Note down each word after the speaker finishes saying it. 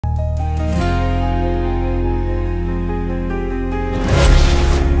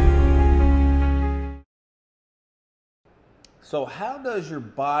So how does your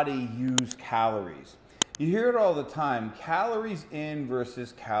body use calories? You hear it all the time, calories in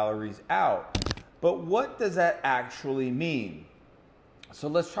versus calories out. But what does that actually mean? So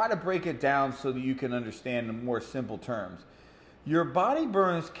let's try to break it down so that you can understand in more simple terms. Your body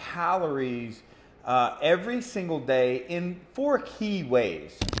burns calories every single day in 4 key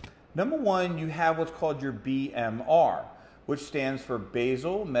ways. Number 1, you have what's called your BMR, which stands for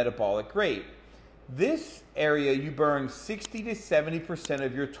Basal Metabolic Rate. This area, you burn 60 to 70%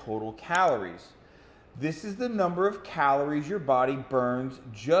 of your total calories. This is the number of calories your body burns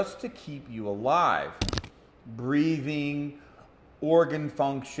just to keep you alive. Breathing, organ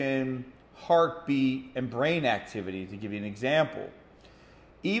function, heartbeat, and brain activity, to give you an example.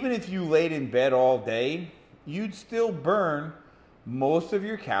 Even if you laid in bed all day, you'd still burn most of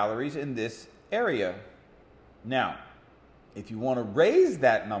your calories in this area. Now, if you want to raise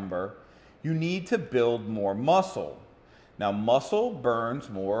that number, you need to build more muscle. Now, muscle burns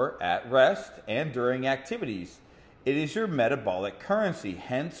more at rest and during activities. It is your metabolic currency,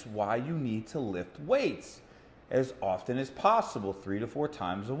 hence why you need to lift weights as often as possible, 3 to 4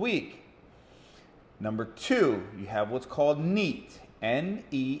 times a week. Number 2, you have what's called NEAT,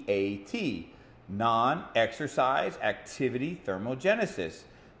 N-E-A-T, non-exercise activity thermogenesis.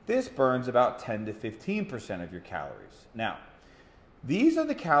 This burns about 10 to 15% of your calories. Now, these are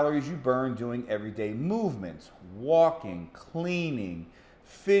the calories you burn doing everyday movements, walking, cleaning,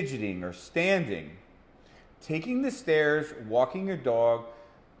 fidgeting, or standing. Taking the stairs, walking your dog,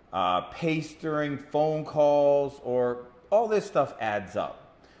 pace during phone calls, or all this stuff adds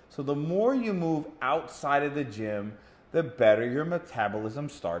up. So the more you move outside of the gym, the better your metabolism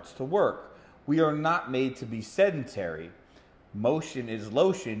starts to work. We are not made to be sedentary. Motion is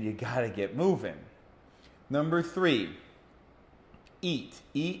lotion, you gotta get moving. Number 3, EAT,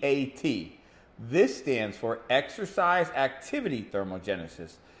 E-A-T. This stands for exercise activity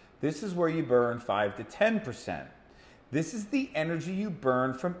thermogenesis. This is where you burn 5 to 10%. This is the energy you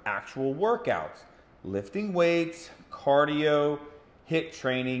burn from actual workouts, lifting weights, cardio, HIIT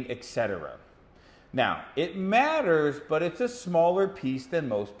training, etc. Now, it matters, but it's a smaller piece than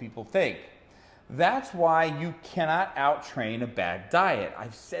most people think. That's why you cannot out-train a bad diet.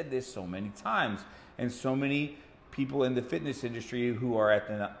 I've said this so many times, and so many people in the fitness industry who are at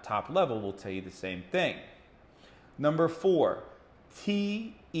the top level will tell you the same thing. Number 4,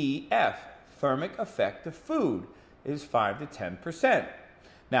 TEF, Thermic Effect of Food, is 5 to 10%.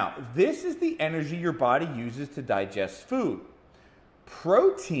 Now, this is the energy your body uses to digest food.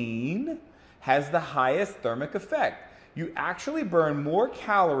 Protein has the highest thermic effect. You actually burn more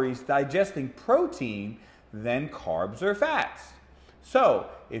calories digesting protein than carbs or fats. So,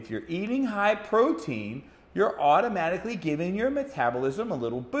 if you're eating high protein, you're automatically giving your metabolism a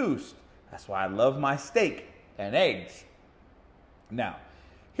little boost. That's why I love my steak and eggs. Now,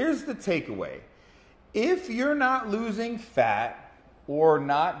 here's the takeaway. If you're not losing fat or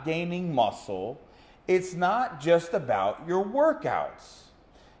not gaining muscle, it's not just about your workouts.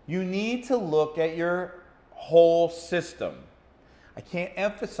 You need to look at your whole system. I can't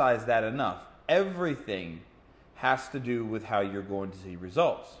emphasize that enough. Everything has to do with how you're going to see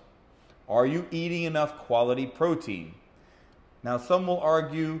results. Are you eating enough quality protein? Now, some will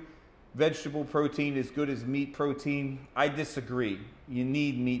argue vegetable protein is good as meat protein. I disagree. You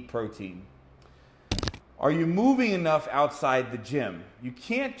need meat protein. Are you moving enough outside the gym? You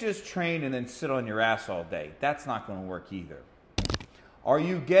can't just train and then sit on your ass all day. That's not going to work either. Are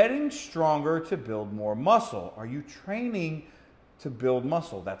you getting stronger to build more muscle? Are you training to build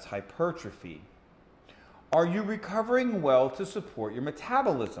muscle? That's hypertrophy. Are you recovering well to support your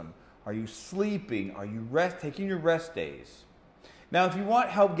metabolism? Are you sleeping? Are you taking your rest days? Now, if you want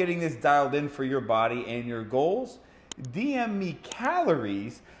help getting this dialed in for your body and your goals, DM me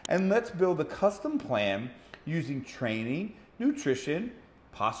calories and let's build a custom plan using training, nutrition,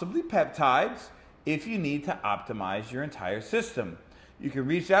 possibly peptides, if you need to optimize your entire system. You can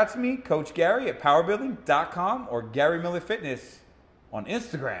reach out to me, Coach Gary at powerbuilding.com or Gary Miller Fitness on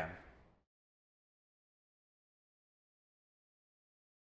Instagram.